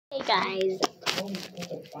guys.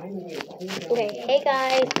 Okay, hey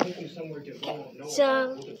guys.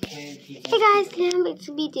 So, hey guys, today I'm about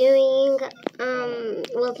to be doing,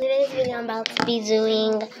 well, today's video I'm about to be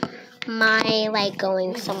doing my,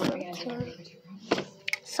 going somewhere routine.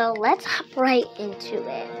 So, let's hop right into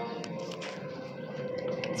it.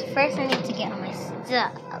 So first I need to get all my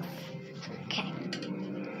stuff.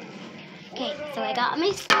 Okay, so I got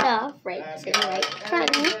my stuff sitting right in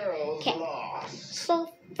front of me. Okay, so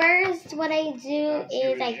first what I do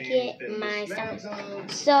is I get my stuff.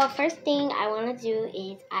 So first thing I want to do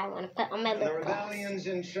is I want to put on my lip gloss.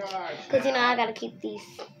 Because, I got to keep these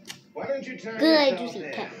good, juicy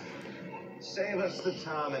cuts. Save us the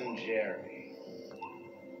Tom and Jerry.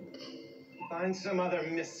 Find some other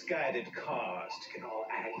misguided cause to get all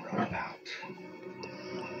aggro about.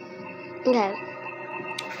 Okay.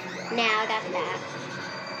 Now I got that.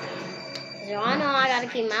 So I know I gotta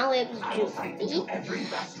keep my lips juicy.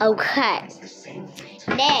 Okay.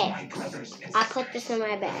 Next, I put this in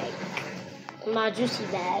my bag. My juicy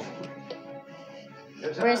bag.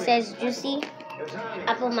 Where it says juicy,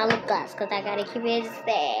 I put my lip gloss because I gotta keep it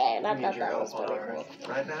there. I thought that was really cool.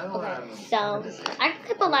 Okay, so I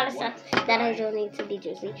keep a lot of stuff that I don't need to be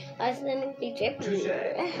juicy. I just need to be drippy.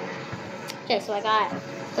 Okay, so I got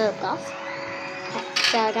the lip gloss. Okay,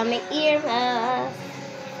 so I got my earmuffs.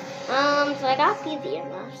 So I got these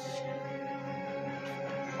earmuffs.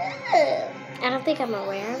 I don't think I'm gonna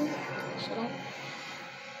wear them. Should I?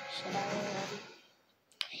 Should I wear them?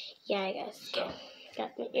 Yeah, I guess. Okay.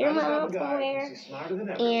 Got my earmuffs to wear.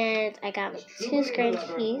 And I got 2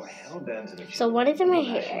 scrunchies. So one is in my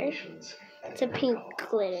hair. It's a pink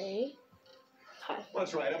glittery. Okay.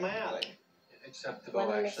 What's right up my alley? Except the One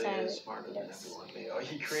on the actually side. is smarter than everyone.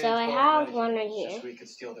 So I have one right here. So we could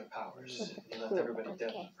steal their powers. He left everybody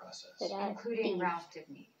dead in the process. Including Ralph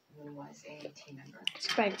Dibny, who was a team member.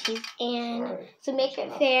 Scrunchies. And to make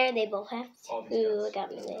it fair, they both have 2. I got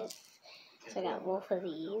me this. So I got both of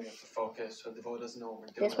these. Focus, so the vote doesn't know what we're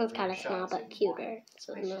doing. This one's kind of small but cuter.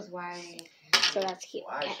 So that's cute.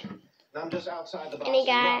 Okay. I'm just outside the box. And I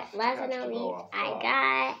got, last but not least, I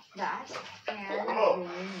got That and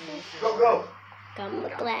Go. got my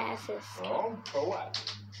glasses. Oh, for what?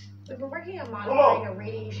 we've been working on modifying a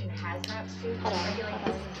radiation hazmat suit to Hold on, regulate hold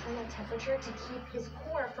on. his internal temperature to keep his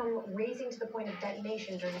core from raising to the point of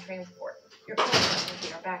detonation during transport. Your core will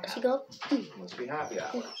be our backup. She go. Must be happy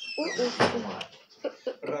hour. Ooh.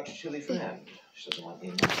 What about your chilly friend? She doesn't want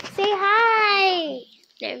you. Say hi.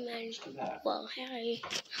 Never mind. Do that. Well, hi.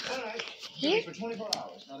 All right. Here. For 24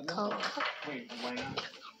 hours. Not Coco. Wait, why not?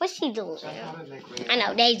 What's she doing? How did they I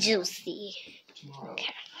know, they juicy. tomorrow?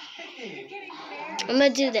 Okay. Hey. I'm gonna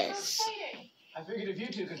do this. I figured if you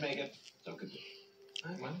two could make it, so could we.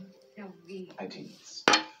 When? No, I tease.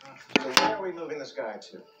 So where are we moving this guy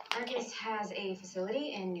to? Argus has a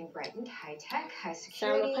facility in New Brighton, high-tech, high So I'm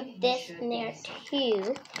security. gonna put this in there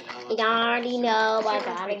too. You already know I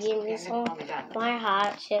gotta give me some more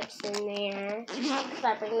hot chips in there. Cause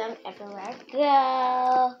I bring them everywhere I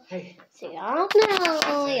go. Hey. So y'all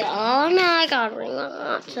know I gotta bring my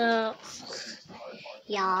hot chips.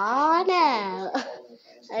 Y'all know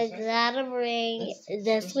I gotta bring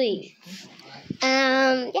the sweets.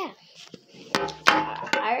 Yeah.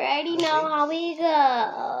 I already know how we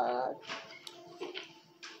go.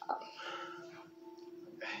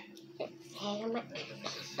 Damn it.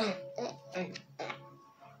 Hey.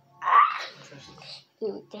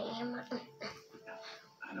 Damn it.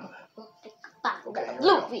 I know that.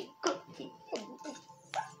 Loopy. Can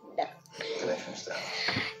I finish that?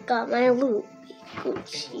 Got my loopy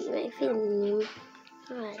Gucci, my film.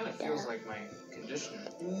 Kind of feels like my conditioner.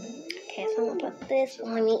 Okay, so I'm gonna put this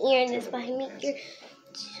behind my ear and this behind my ear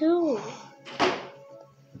too.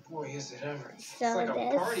 Boy, is it ever. So like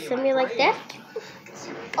this, send me like that.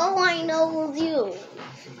 Oh, I know it was you.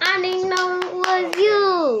 I didn't know it was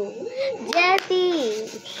you.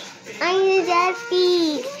 Jesse. I'm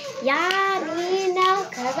Jesse. Y'all didn't know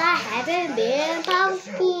because I haven't been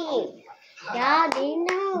posting. Y'all didn't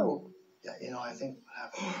know. Yeah, I think what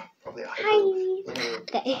happened probably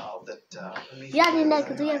Okay. Y'all didn't know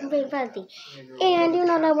because we haven't been posting. And you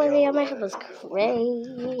know that one day my hair was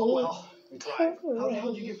crazy. Oh, well. We tried. How the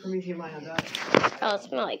hell did you get Promethean Oh, it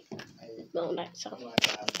smelled like milk, so.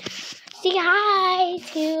 Say hi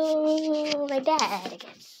to my dad, I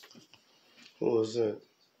guess. Who was that?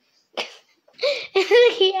 It's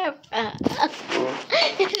the camera.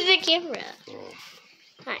 It's the camera.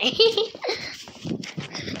 Hi.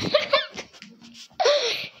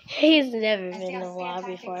 He's never been in the vlog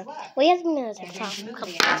before. Well, he has been in a TikTok a couple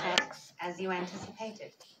of times. As you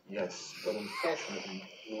anticipated. Yes, but unfortunately,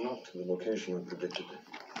 not to the location I predicted.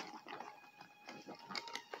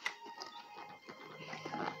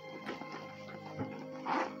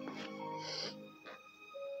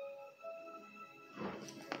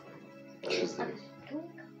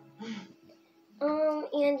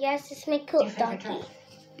 Yes, it's my cool Your favorite doggy. dress?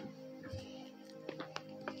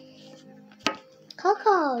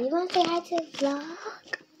 Coco, you want to say hi to the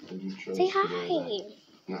vlog? Say hi.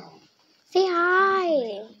 No. Say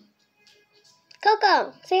hi.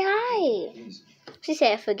 Coco, say hi. She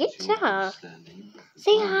said, forget y'all.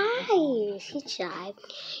 Say hi. She's shy.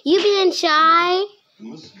 You being shy?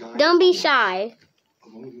 Don't be shy.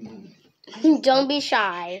 Don't be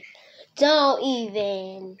shy. Don't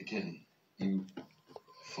even. Again, you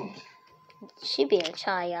thought, She being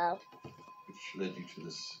shy, y'all. which led you to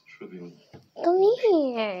this trivial. Come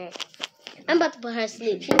here. I'm about to put her to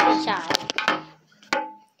sleep. She's being shy.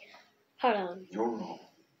 Hold on. You're wrong.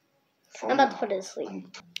 I'm about to put her to sleep.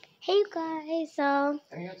 Hey you guys, so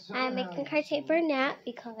I'm making her take her nap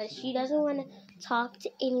because she doesn't want to talk to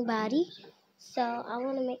anybody. So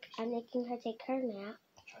I'm making her take her nap.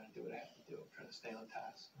 Trying to do what I have to do. I'm trying to stay on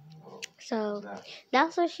task. So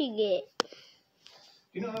that's what she get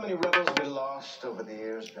Do you know how many rebels we lost over the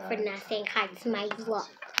years, for not saying hi to my vlog.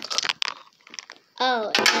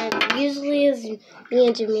 Oh, and usually is me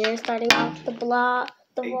and Jameer starting off the vlog,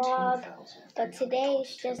 but today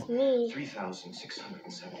it's just me.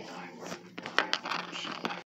 3,679 were